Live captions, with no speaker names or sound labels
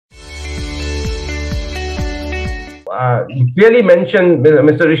clearly mentioned,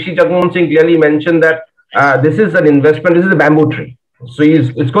 Mr. Rishi Jagmohan Singh clearly mentioned that this is an investment, this is a bamboo tree. So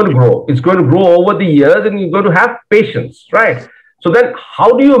it's going to grow. It's going to grow over the years and you're going to have patience, right? So then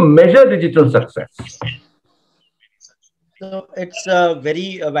how do you measure digital success? So it's a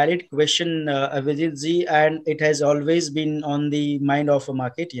very valid question, Avijit, and it has always been on the mind of a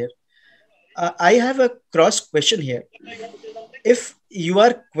marketeer. I have a cross question here. If you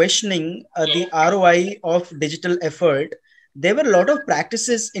are questioning the ROI of digital effort, there were a lot of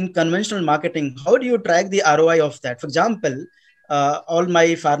practices in conventional marketing. How do you track the ROI of that? For example, all my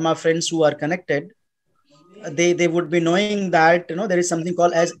pharma friends who are connected, they would be knowing that there is something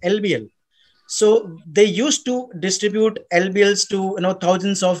called as LBL. So they used to distribute LBLs to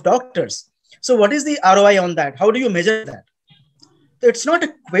thousands of doctors. So what is the ROI on that? How do you measure that? It's not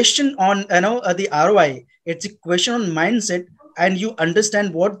a question on the ROI. It's a question on mindset, and you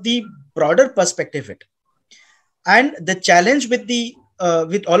understand what the broader perspective is. And the challenge with the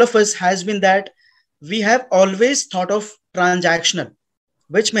with all of us has been that we have always thought of transactional,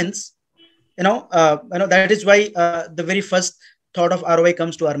 which means that is why the very first thought of ROI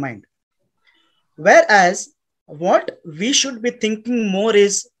comes to our mind. Whereas what we should be thinking more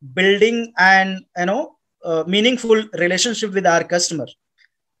is building an meaningful relationship with our customer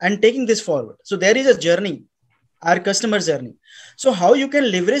and taking this forward. So there is a journey, our customer journey. So how you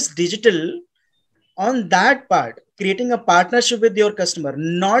can leverage digital on that part, creating a partnership with your customer,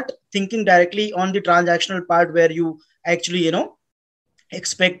 not thinking directly on the transactional part where you actually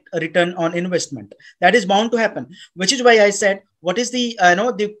expect a return on investment. That is bound to happen, which is why I said, what is the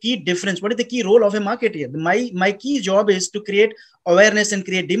the key difference? What is the key role of a marketer? My key job is to create awareness and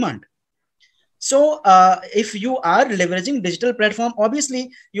create demand. So if you are leveraging digital platform,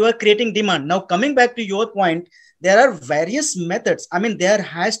 obviously you are creating demand. Now coming back to your point, there are various methods. I mean, there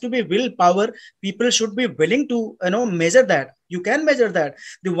has to be willpower. People should be willing to measure that. You can measure that.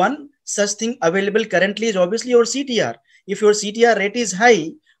 The one such thing available currently is obviously your CTR. If your CTR rate is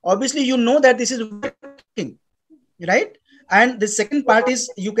high, obviously you know that this is working, right? And the second part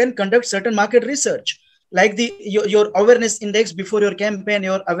is you can conduct certain market research, like your awareness index before your campaign,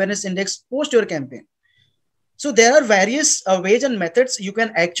 your awareness index post your campaign. So there are various ways and methods you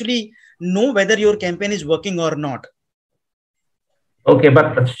can actually know whether your campaign is working or not. Okay,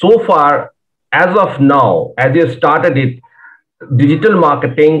 but so far, as of now, as you started it, digital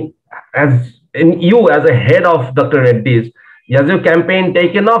marketing, as in you as a head of Dr. Reddy's, has your campaign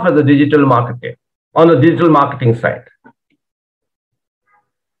taken off as a digital marketer on the digital marketing side?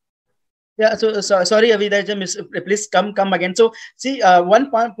 Yeah, so sorry, Avidaj, please come again. So see,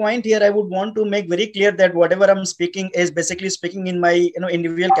 one point here I would want to make very clear that whatever I'm speaking is basically speaking in my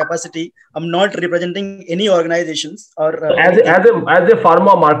individual capacity. I'm not representing any organizations or as a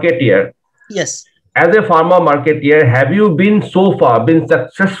pharma marketeer. Yes. As a pharma marketeer, have you been so far been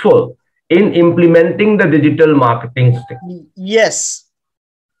successful in implementing the digital marketing stick? Yes.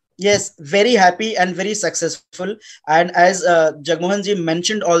 Yes, very happy and very successful. And as Jagmohan ji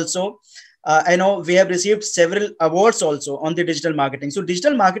mentioned also, I know we have received several awards also on the digital marketing. So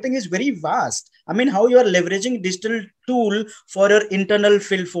digital marketing is very vast. I mean, how you are leveraging digital tool for your internal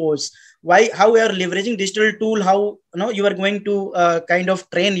field force, how you are leveraging digital tool, how you are going to kind of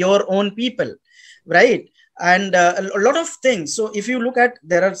train your own people, right? And a lot of things. So if you look at,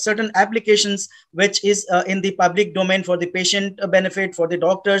 there are certain applications which is in the public domain for the patient benefit, for the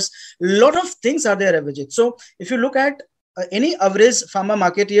doctors. A lot of things are there, Avijit. So if you look at any average pharma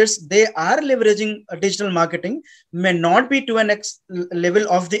marketeers, they are leveraging digital marketing, may not be to an level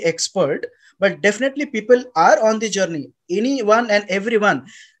of the expert, but definitely people are on the journey. Anyone and everyone,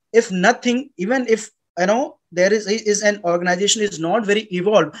 if nothing, even if there is an organization is not very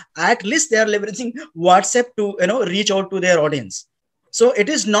evolved, at least they are leveraging WhatsApp to reach out to their audience. So it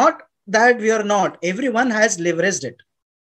is not that we are not. Everyone has leveraged it.